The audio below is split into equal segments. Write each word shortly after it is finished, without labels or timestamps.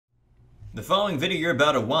The following video you're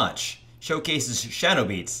about to watch showcases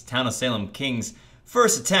ShadowBeatz, Town of Salem King's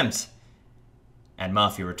first attempt at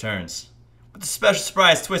Mafia Returns, with a special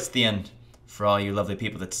surprise twist at the end for all you lovely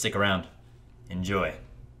people that stick around. Enjoy.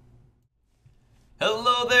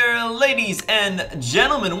 Hello there, ladies and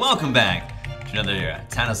gentlemen. Welcome back to another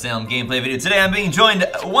Town of Salem gameplay video. Today I'm being joined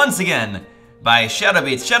once again by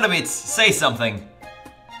ShadowBeatz. ShadowBeatz, say something.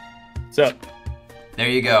 What's up? There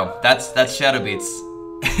you go. That's ShadowBeatz.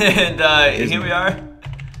 And here we are.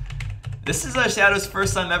 This is Shadow's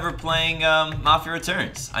first time ever playing Mafia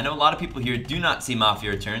Returns. I know a lot of people here do not see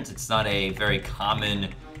Mafia Returns. It's not a very common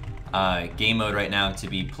game mode right now to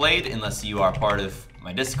be played unless you are part of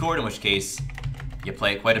my Discord, in which case you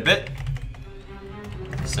play it quite a bit.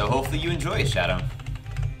 So hopefully you enjoy it, Shadow.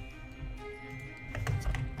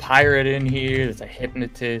 Pirate in here, there's a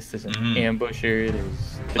hypnotist, there's an ambusher,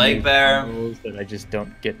 there's Leg bear that I just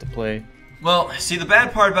don't get to play. Well, see, the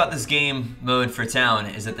bad part about this game mode for Town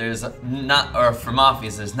is that there's not, or for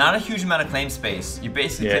Mafias, there's not a huge amount of claim space. You're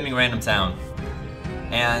basically claiming random town.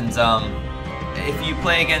 And if you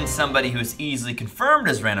play against somebody who's easily confirmed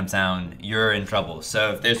as random town, you're in trouble.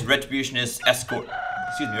 So if there's Retributionist, Escort,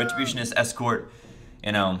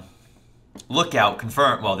 you know, Lookout,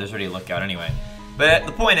 confirmed, well, there's already a Lookout anyway. But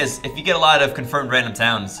the point is, if you get a lot of confirmed random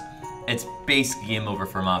towns, it's basically game over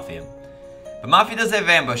for Mafia. But Mafia does have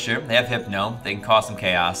Ambusher, they have Hypno, they can cause some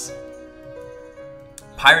chaos.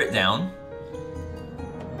 Pirate down.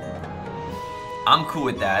 I'm cool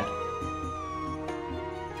with that.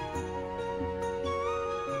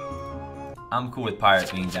 I'm cool with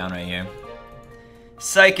Pirate being down right here.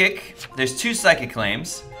 Psychic, there's 2 Psychic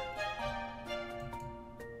claims.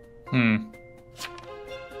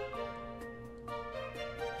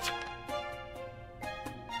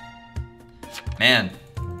 Man.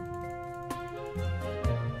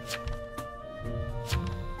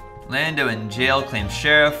 Lando in jail claims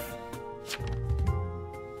sheriff.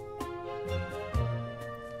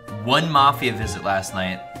 1 Mafia visit last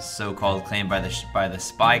night, so-called claim by the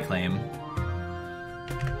spy claim.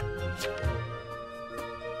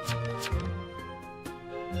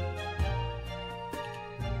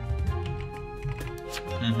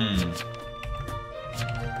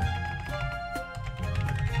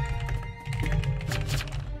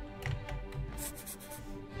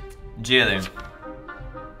 Jailer.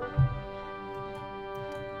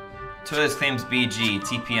 Toilet claims BG,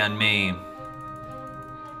 TP on me.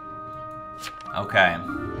 Okay.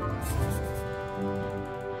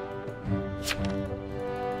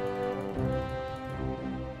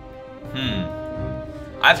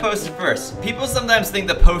 I posted first. People sometimes think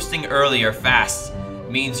that posting early or fast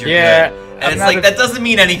means you're good. And it's like, that doesn't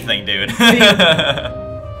mean anything, dude.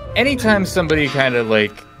 Anytime somebody kind of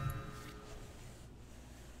like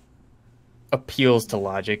appeals to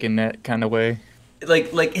logic in that kind of way.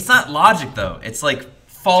 Like it's not logic though. It's like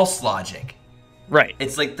false logic. Right.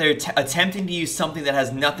 It's like they're attempting to use something that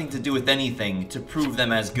has nothing to do with anything to prove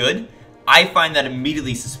them as good. I find that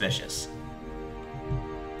immediately suspicious.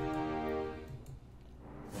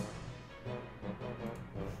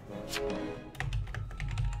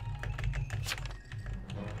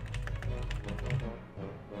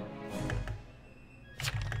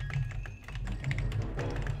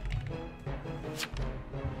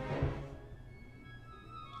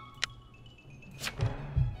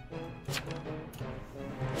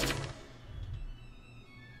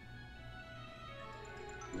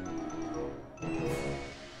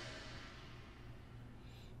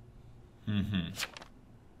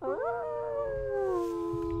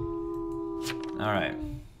 All right.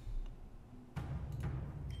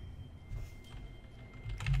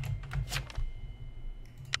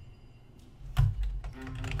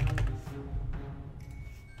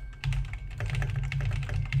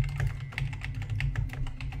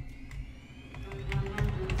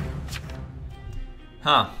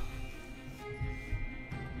 Huh.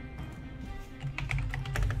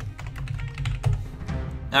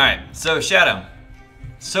 Alright, so Shadow.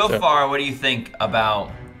 So far, what do you think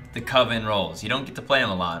about the Coven roles? You don't get to play them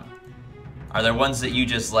a lot. Are there ones that you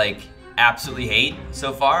just, like, absolutely hate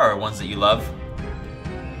so far, or ones that you love?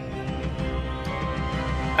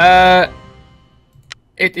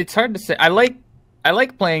 It's hard to say. I like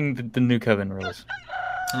playing the new Coven roles.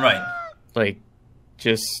 Right. Like,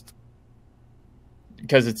 just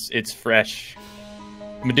because it's fresh.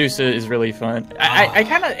 Medusa is really fun. I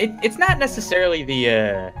kind of it's not necessarily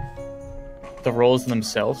the roles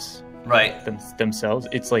themselves. Right. Themselves.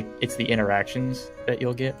 It's like it's the interactions that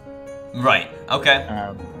you'll get. Right. Okay.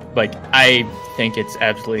 Like I think it's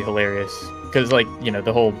absolutely hilarious because, like, you know,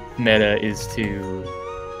 the whole meta is to,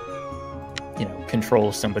 you know,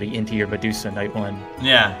 control somebody into your Medusa night one.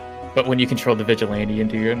 Yeah. But when you control the vigilante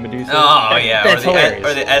into your Medusa, that's hilarious.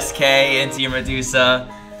 Or the SK into your Medusa.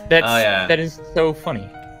 That is so funny.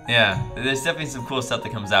 Yeah, there's definitely some cool stuff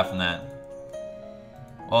that comes out from that.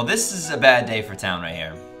 Well, this is a bad day for town right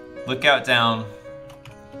here. Lookout down,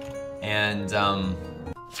 and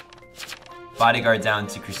bodyguard down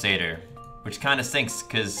to Crusader, which kind of stinks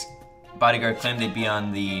because bodyguard claimed they'd be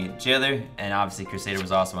on the jailer, and obviously Crusader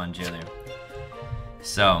was also on jailer.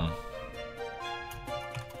 So,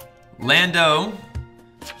 Lando,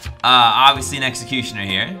 obviously an executioner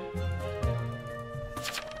here.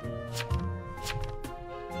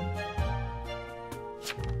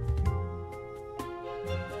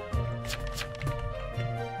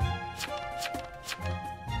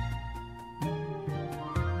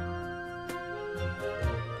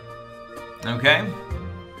 Okay.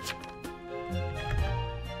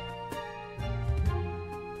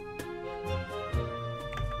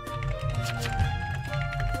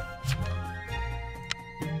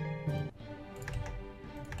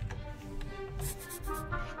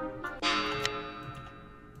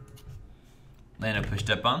 Lando pushed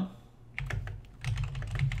up on.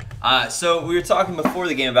 So we were talking before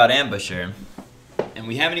the game about Ambusher, and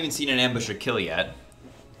we haven't even seen an Ambusher kill yet.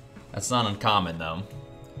 That's not uncommon though.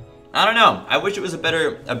 I don't know. I wish it was a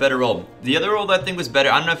better role. The other role that I think was better.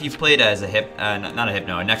 I don't know if you've played as a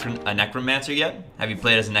a necromancer yet. Have you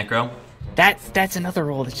played as a necro? That's another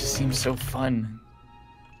role that just seems so fun.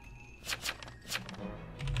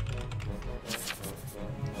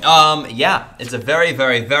 Yeah, it's a very,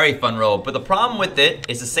 very, very fun role. But the problem with it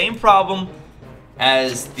is the same problem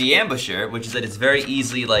as the Ambusher, which is that it's very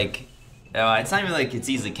easily like, it's not even like it's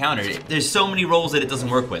easily countered. There's so many roles that it doesn't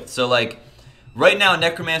work with. So like, right now,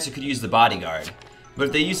 Necromancer could use the bodyguard, but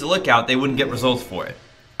if they use the lookout, they wouldn't get results for it.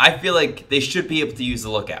 I feel like they should be able to use the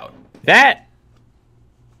lookout.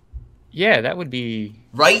 Yeah, that would be...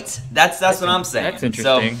 Right? That's what I'm saying. That's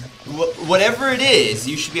interesting. So, whatever it is,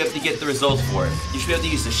 you should be able to get the results for it. You should be able to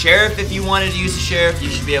use the sheriff if you wanted to use the sheriff. You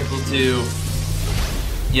should be able to,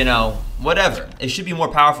 you know, whatever. It should be more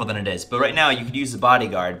powerful than it is. But right now, you could use the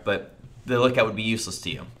bodyguard, but the lookout would be useless to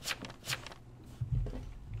you.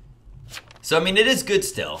 So, I mean, it is good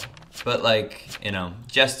still. But, like, you know,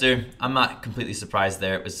 Jester, I'm not completely surprised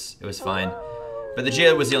there. It was fine. But the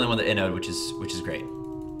jailer was the only one that innoed, which is great.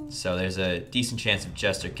 So there's a decent chance of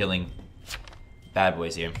Jester killing bad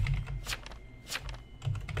boys here.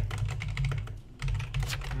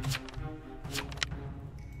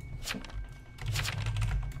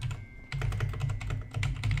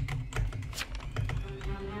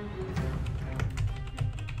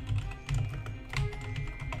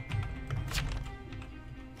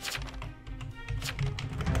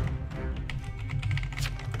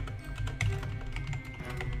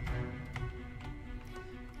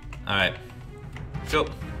 Alright. Go.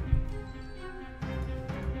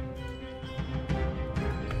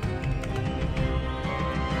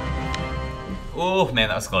 Oh, man,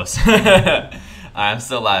 that was close. I'm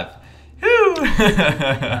still alive. Whew.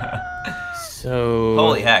 So...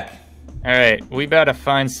 Holy heck. Alright, we about to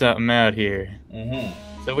find something out here.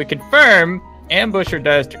 So we confirm Ambusher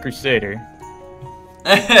dies to Crusader.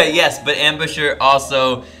 Yes, but Ambusher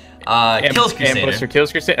also kills Crusader. Ambusher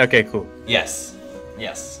kills Crusader? Okay, cool. Yes.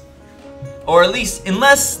 Yes. Or at least,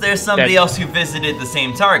 unless there's somebody else who visited the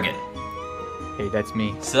same target. Hey, that's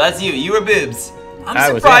me. So that's you. You were BEWBS.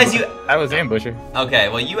 I'm surprised you... I was Ambusher. Okay,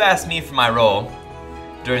 well, you asked me for my role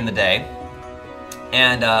during the day.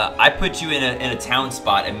 And I put you in a town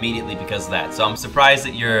spot immediately because of that. So I'm surprised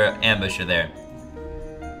that you're Ambusher there.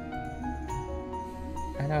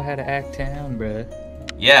 I know how to act town, bruh.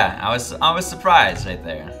 Yeah, I was surprised right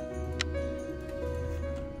there.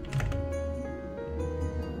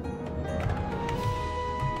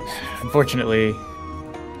 Unfortunately.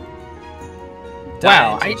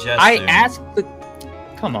 Wow, I asked the...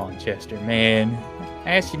 Come on, Chester, man.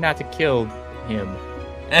 I asked you not to kill him.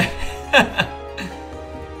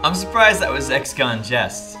 I'm surprised that was ex-con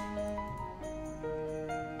Jest.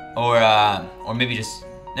 Or maybe just...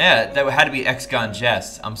 Yeah, that had to be ex-con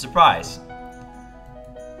Jest. I'm surprised.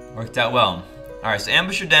 Worked out well. Alright, so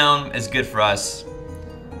Ambusher down is good for us.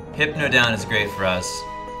 Hypno down is great for us.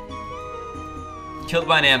 Killed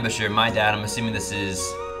by an Ambusher, my dad. I'm assuming this is...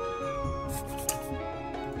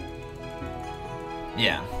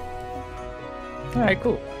 Yeah. Alright,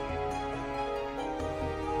 cool.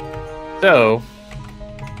 So...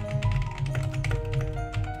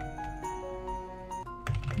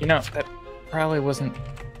 You know, that probably wasn't...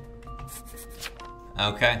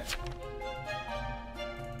 Okay.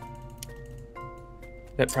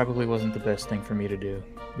 That probably wasn't the best thing for me to do.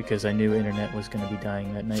 because I knew internet was going to be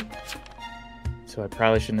dying that night. So I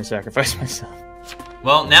probably shouldn't have sacrificed myself.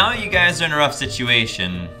 Well, now you guys are in a rough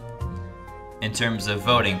situation in terms of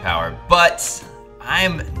voting power, but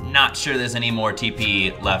I'm not sure there's any more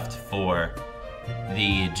TP left for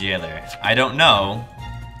the jailer. I don't know,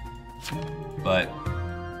 but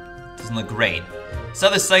it doesn't look great. So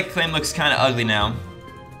the psychic claim looks kind of ugly now.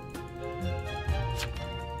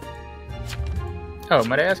 Oh,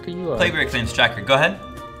 might I ask who you are? Plague claims tracker, go ahead.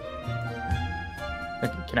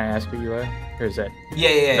 Can I ask who you are? Or is that...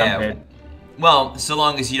 Yeah. Well, so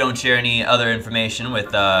long as you don't share any other information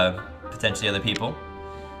with potentially other people,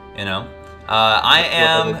 you know. I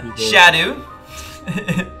am Shadow,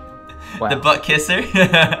 wow. The butt kisser.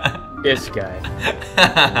 This guy.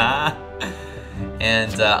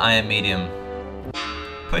 And I am medium.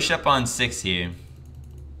 Push up on 6 here.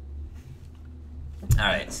 All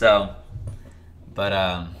right, so,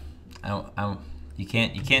 but you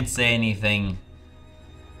can't say anything.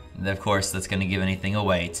 Of course, that's gonna give anything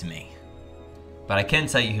away to me. But I can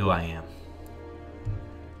tell you who I am.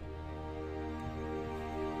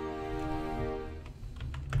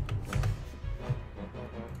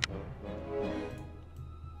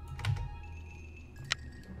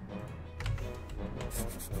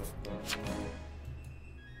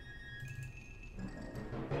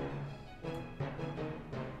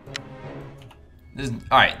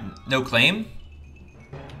 All right, no claim.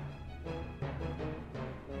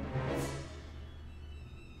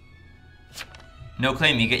 No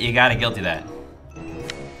claim. You gotta guilty that.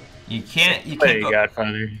 You can't. You can't. Hey,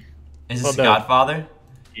 Godfather. Is this a Godfather?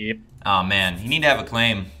 Yep. Oh man, you need to have a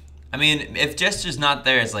claim. I mean, if Jester's not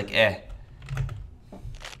there, it's like eh.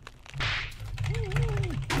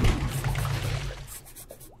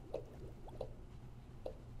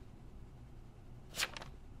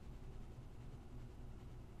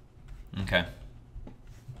 Okay.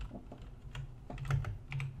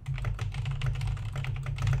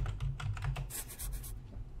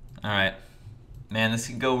 Alright. Man, this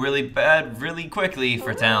could go really bad really quickly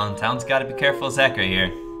for Town. Town's gotta be careful as heck right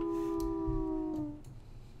here.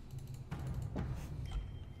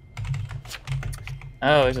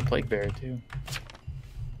 Oh, there's a plague bearer too.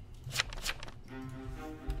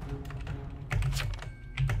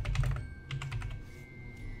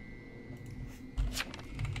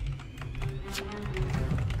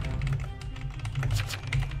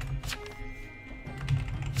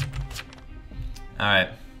 Alright.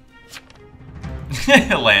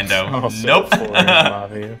 Lando. Oh, nope.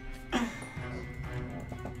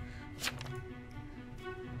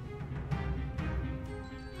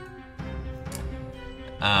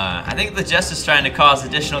 I think the Jester's trying to cause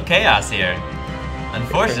additional chaos here.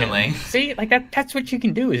 Unfortunately. See, like that's what you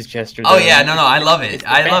can do as Jester. Oh yeah, no, I love it.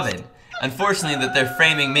 I love it. Unfortunately that they're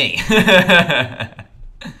framing me.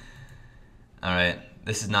 Alright,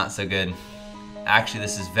 this is not so good. Actually,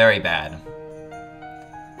 this is very bad.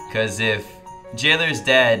 Because if Jailer's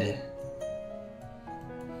dead...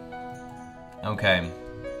 Okay.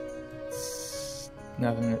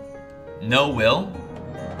 Nothing. No will?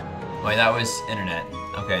 Wait, that was internet.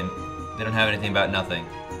 Okay. They don't have anything about nothing.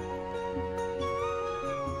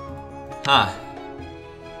 Huh.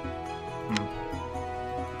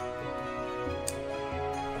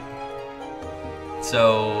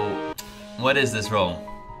 So, what is this role?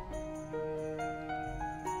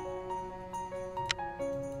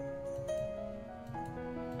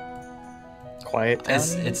 Quiet Town?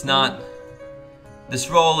 It's not. This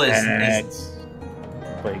role is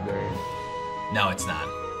Plague Bearer. No, it's not.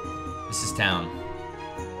 This is Town.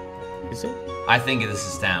 Is it? I think this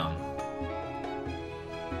is Town.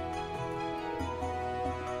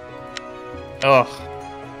 Ugh.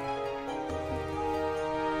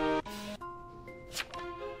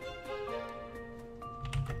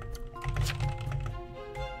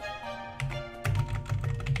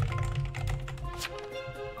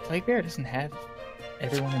 Plague Bearer doesn't have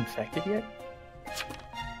everyone infected yet?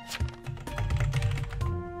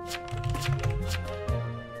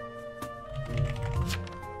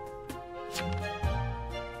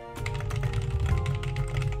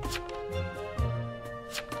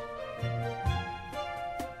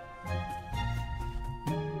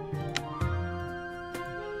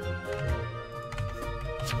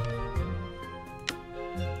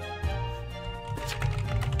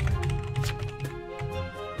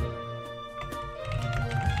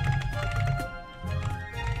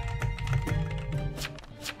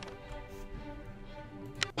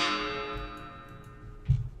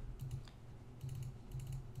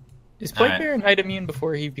 Is Plague Bearer night immune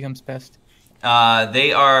before he becomes pest?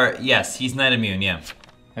 They are, yes, he's night immune, yeah.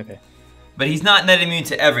 Okay. But he's not night immune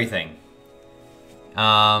to everything.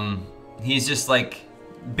 He's just like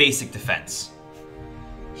basic defense.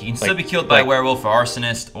 He can still be killed by a werewolf or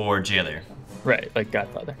arsonist or jailer. Right, like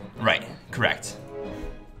Godfather. Right, correct.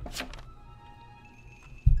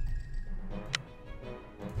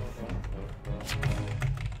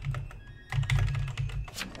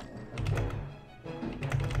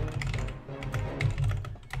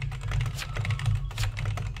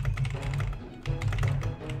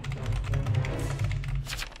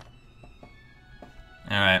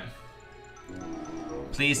 Alright.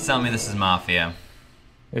 Please tell me this is Mafia.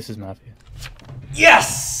 This is Mafia.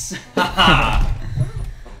 Yes!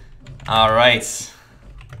 Alright.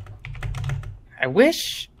 I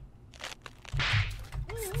wish...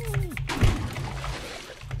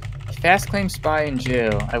 Fast claim spy in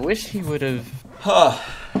jail. I wish he would have... Oh,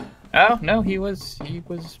 no, he was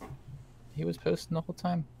posting the whole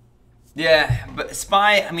time. Yeah, but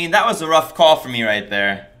spy, I mean, that was a rough call for me right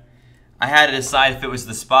there. I had to decide if it was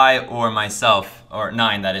the spy or myself, or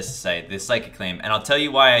 9, that is to say, the psychic claim. And I'll tell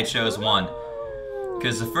you why I chose 1.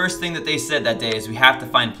 Because the first thing that they said that day is we have to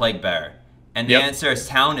find Plague Bearer. And the answer as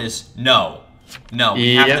town is no. No,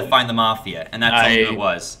 we have to find the Mafia. And that's all it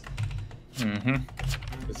was. Mm-hmm.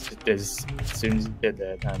 As soon as he did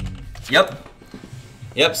that, Yep.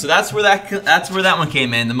 Yep, so that's where that one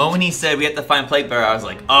came in. The moment he said we have to find Plague Bearer, I was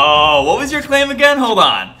like, oh, what was your claim again? Hold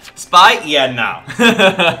on. Spy? Yeah, no.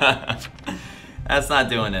 That's not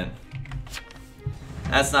doing it.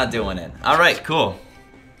 That's not doing it. Alright, cool.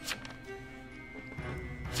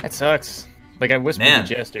 That sucks. Like, I whispered to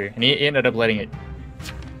Jester, and he ended up letting it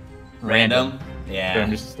random. Yeah. So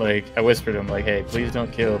I'm just like, I whispered to him, like, hey, please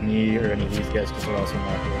don't kill me or any of these guys because we're also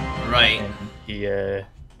Mafia. Right. And he,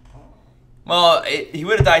 well, he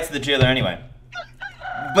would have died to the jailer anyway.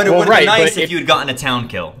 But it would have been nice if you had gotten a town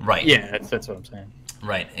kill. Right. Yeah, that's what I'm saying.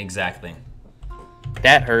 Right, exactly.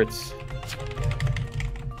 That hurts.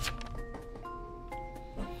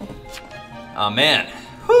 Oh, man.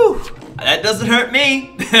 Whew. That doesn't hurt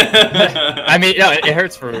me. I mean, no, it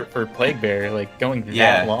hurts for Plague Bearer, like, going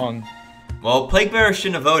that long. Well, Plague Bearer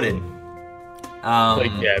shouldn't have voted.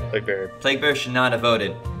 Plague Bearer. Plague Bearer should not have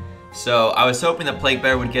voted. So I was hoping that Plague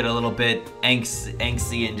Bearer would get a little bit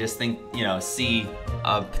angsty and just think, you know, see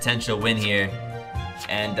a potential win here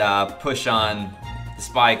and push on the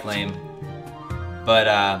spy claim. But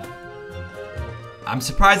I'm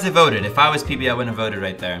surprised they voted. If I was PB, I wouldn't have voted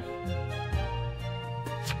right there.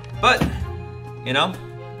 But, you know,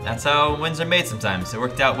 that's how wins are made sometimes. It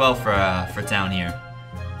worked out well for town here.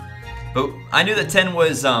 But I knew that 10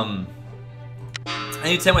 was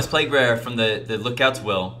Plague Bearer from the Lookout's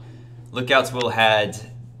Will. Lookout's Will had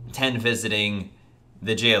 10 visiting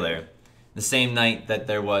the jailer the same night that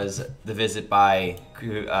there was the visit by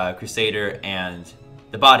Crusader and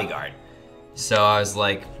the bodyguard. So I was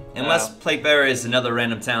like, unless Plague Bearer is another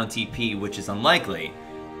random town TP, which is unlikely,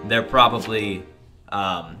 they're probably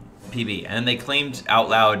PB. And then they claimed out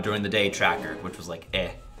loud during the day Tracker, which was like, eh.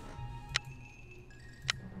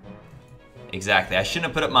 Exactly. I shouldn't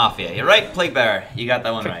have put up Mafia. You're right, Plague Bearer. You got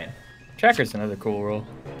that one right. Tracker's another cool role.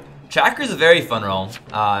 Tracker's a very fun role.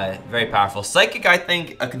 Very powerful. Psychic, I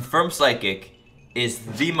think, a confirmed Psychic is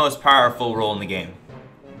the most powerful role in the game.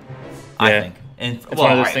 I think. And, it's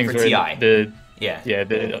one of those things where TI.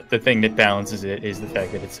 the thing that balances it is the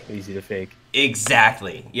fact that it's so easy to fake.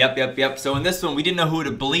 Exactly. Yep. So in this one, we didn't know who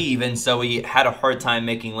to believe, and so we had a hard time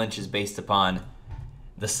making lynches based upon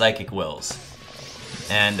the Psychic wills.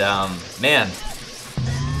 And, man.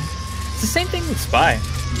 It's the same thing with Spy.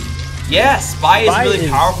 Yeah, Spy is a really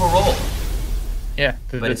powerful role. Yeah,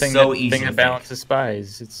 but it's so easy to fake. The thing that balances Spy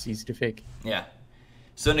is it's easy to fake. Yeah.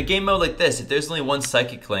 So in a game mode like this, if there's only one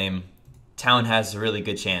Psychic claim, Town has a really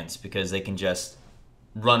good chance because they can just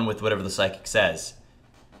run with whatever the Psychic says.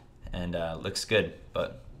 And looks good,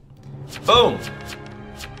 but... Boom!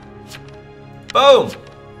 Boom!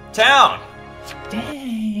 Town!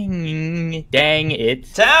 Dang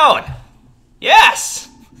it. Town! Yes!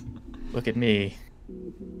 Look at me.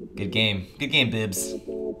 Good game. Good game, BEWBS.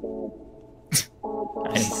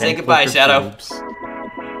 Say goodbye, Shadow.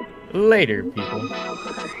 Later, people.